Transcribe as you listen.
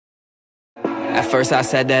At first I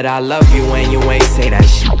said that I love you and you ain't say that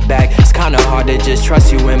shit back. It's kinda hard to just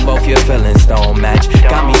trust you when both your feelings don't match.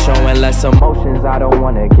 Got me showing less emotions, I don't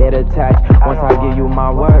wanna get attached. Once I give you my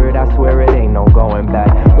word, I swear it ain't no going back.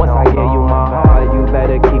 Once I give you my heart, you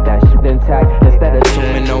better keep that shit intact. Instead of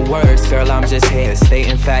assuming no words, girl, I'm just here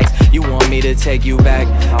stating facts. You want me to take you back,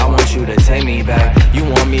 I want you to take me back. You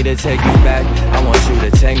want me to take you back, I want you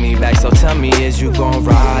to take me back. So tell me, is you gon'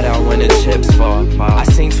 ride out when the chips fall? I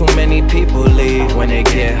seen too many people leave when they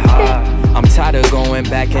get hot. I'm tired of going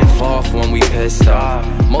back and forth when we pissed off.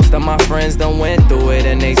 Most of my friends done went through it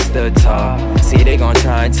and they stood tall. See, they gon'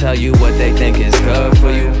 try and tell you what they think is good for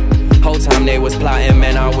you. Whole time they was plotting,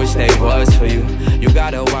 man, I wish they was for you. You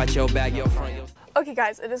gotta watch your back, your front, your... Okay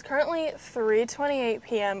guys, it is currently 3:28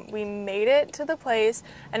 p.m. We made it to the place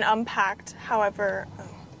and unpacked. However, I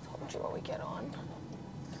told you what we get on.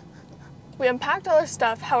 We unpacked all our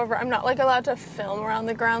stuff. However, I'm not like allowed to film around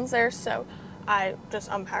the grounds there, so I just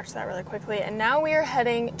unpacked that really quickly. And now we are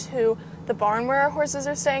heading to the barn where our horses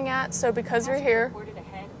are staying at. So because we're here,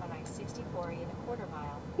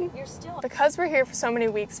 because we're here for so many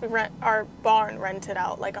weeks, we rent our barn rented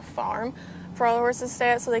out like a farm for all the horses to stay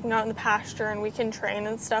at, so they can go out in the pasture and we can train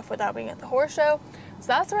and stuff without being at the horse show. So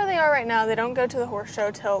that's where they are right now. They don't go to the horse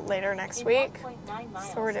show till later next week.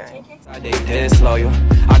 So we're doing. They did slow you.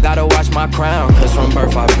 I gotta watch my crown, cause from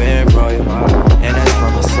birth I've been royal. And that's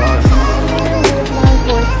from the soil.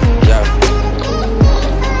 Yeah. Oh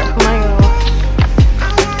my god.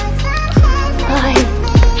 Hi.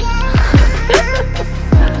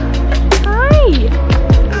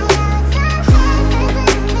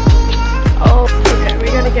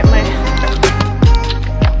 Get my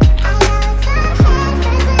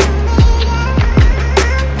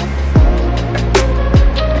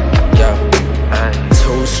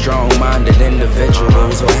two strong-minded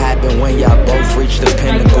individuals. What happen when y'all both reach the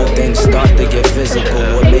pinnacle? Things start to get physical.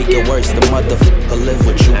 What make it worse, the motherfucker live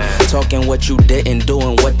with you, talking what you didn't do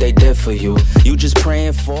and what they did for you. You just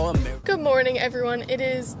praying for a miracle. Good morning, everyone. It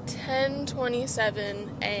is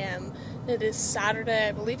 10:27 a.m. It is Saturday.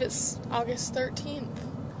 I believe it's August 13th.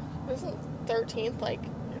 Isn't 13th like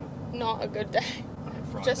not a good day?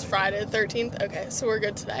 Friday. Just Friday the 13th? Okay, so we're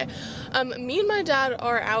good today. Me and my dad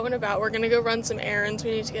are out and about. We're gonna go run some errands.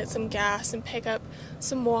 We need to get some gas and pick up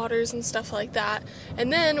some waters and stuff like that.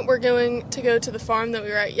 And then we're going to go to the farm that we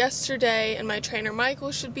were at yesterday, and my trainer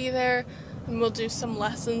Michael should be there, and we'll do some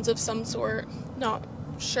lessons of some sort. Not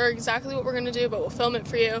sure exactly what we're gonna do, but we'll film it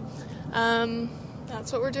for you.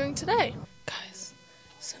 That's what we're doing today. Guys,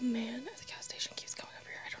 some man at the gas station keeps going over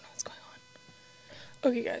here. I don't know what's going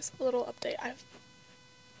on. Okay guys, a little update.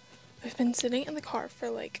 I've been sitting in the car for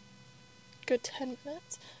like a good 10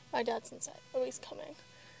 minutes. My dad's inside. Oh, he's coming.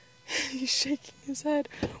 He's shaking his head.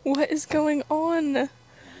 What is going on?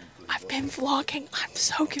 I've been vlogging. I'm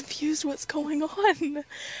so confused what's going on.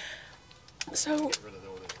 So,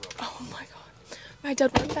 oh my god. My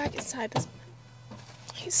dad went back inside this.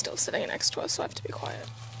 He's still sitting next to us, so I have to be quiet.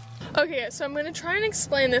 Okay, so I'm going to try and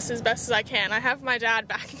explain this as best as I can. I have my dad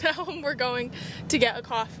back now and we're going to get a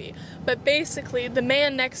coffee. But basically, the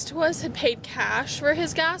man next to us had paid cash for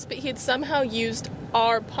his gas, but he had somehow used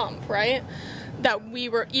our pump, right? That we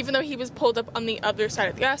were, even though he was pulled up on the other side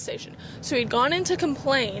of the gas station. So he'd gone in to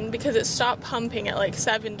complain because it stopped pumping at like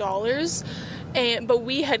 $7. But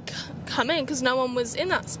we had come in because no one was in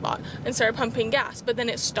that spot and started pumping gas. But then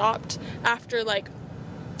it stopped after like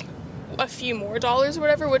a few more dollars or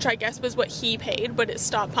whatever, which I guess was what he paid, but it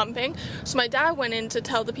stopped pumping. So my dad went in to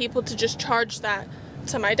tell the people to just charge that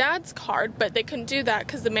to my dad's card, but they couldn't do that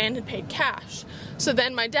because the man had paid cash. So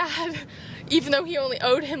then my dad, even though he only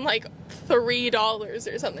owed him like $3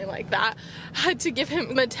 or something like that, had to give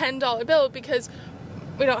him a $10 bill because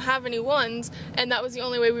we don't have any ones, and that was the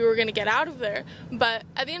only way we were going to get out of there. But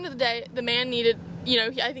at the end of the day, the man needed, you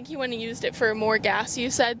know, I think he went and used it for more gas, you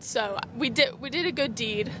said, so we did a good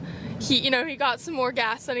deed. He, you know, he got some more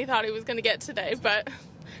gas than he thought he was going to get today, but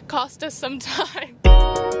cost us some time.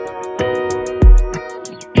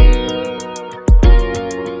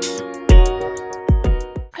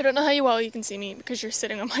 I don't know how well you can see me because you're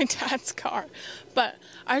sitting on my dad's car, but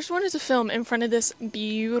I just wanted to film in front of this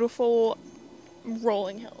beautiful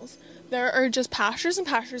rolling hills. There are just pastures and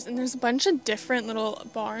pastures, and there's a bunch of different little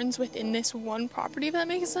barns within this one property, if that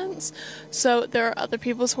makes sense. So there are other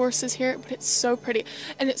people's horses here, but it's so pretty.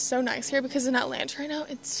 And it's so nice here because in Atlanta right now,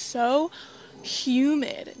 it's so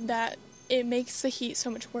humid that it makes the heat so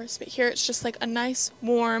much worse. But here it's just like a nice,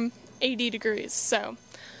 warm 80 degrees. So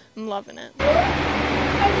I'm loving it.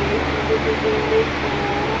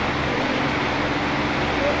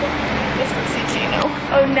 Let's go see Gino.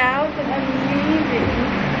 Oh, now that I'm leaving,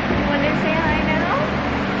 you want to say hi now?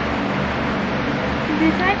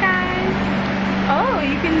 Hi guys. Oh,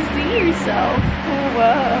 you can see yourself.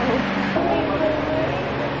 Whoa.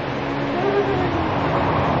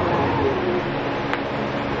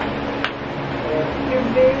 You're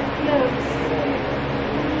very close.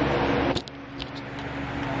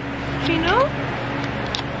 Chino?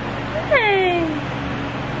 Hey.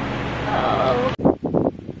 Oh.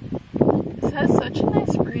 This has such a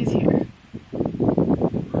nice breeze here.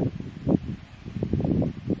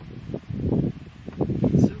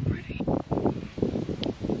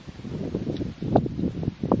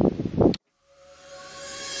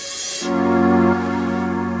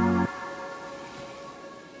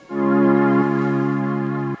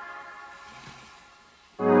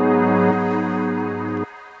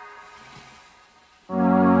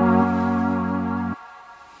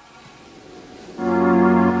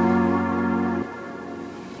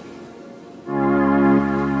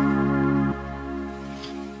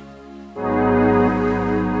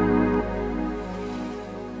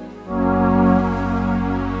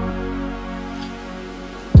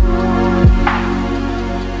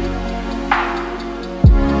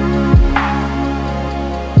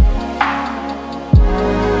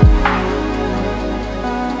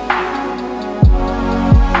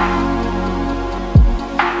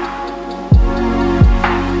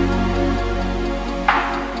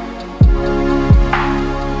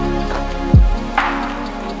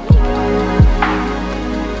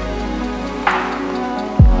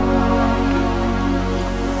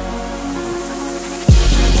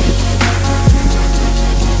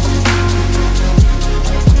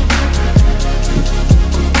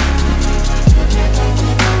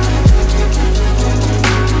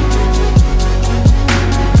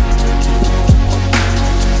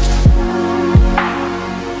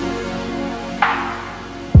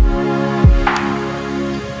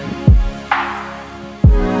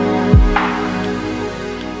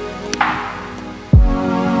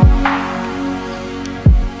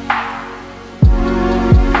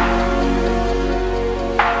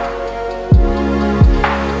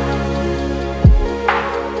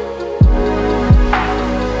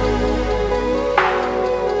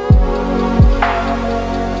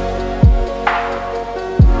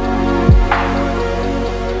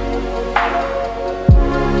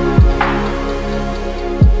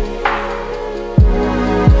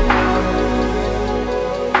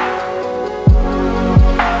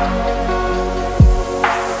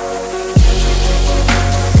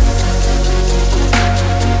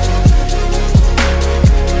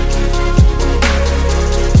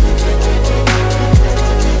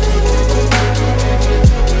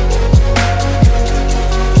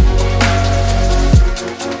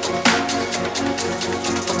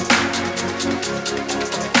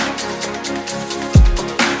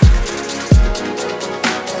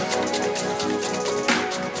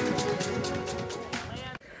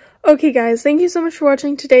 Okay guys, thank you so much for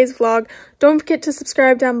watching today's vlog. Don't forget to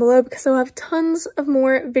subscribe down below because I'll have tons of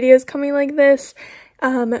more videos coming like this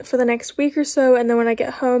for the next week or so, and then when I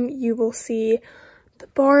get home you will see the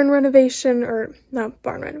barn renovation, or not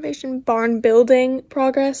barn renovation, barn building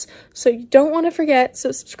progress. So you don't want to forget,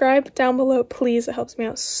 so subscribe down below please, it helps me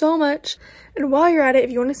out so much. And while you're at it,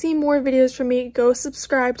 if you want to see more videos from me, go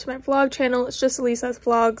subscribe to my vlog channel. It's just Eleese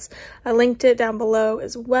Vlogs. I linked it down below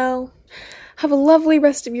as well. Have a lovely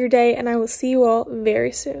rest of your day, and I will see you all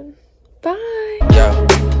very soon. Bye!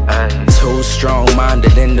 Yeah. Two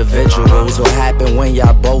strong-minded individuals. What happen when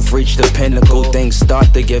y'all both reach the pinnacle? Things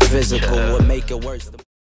start to get physical. What make it worse?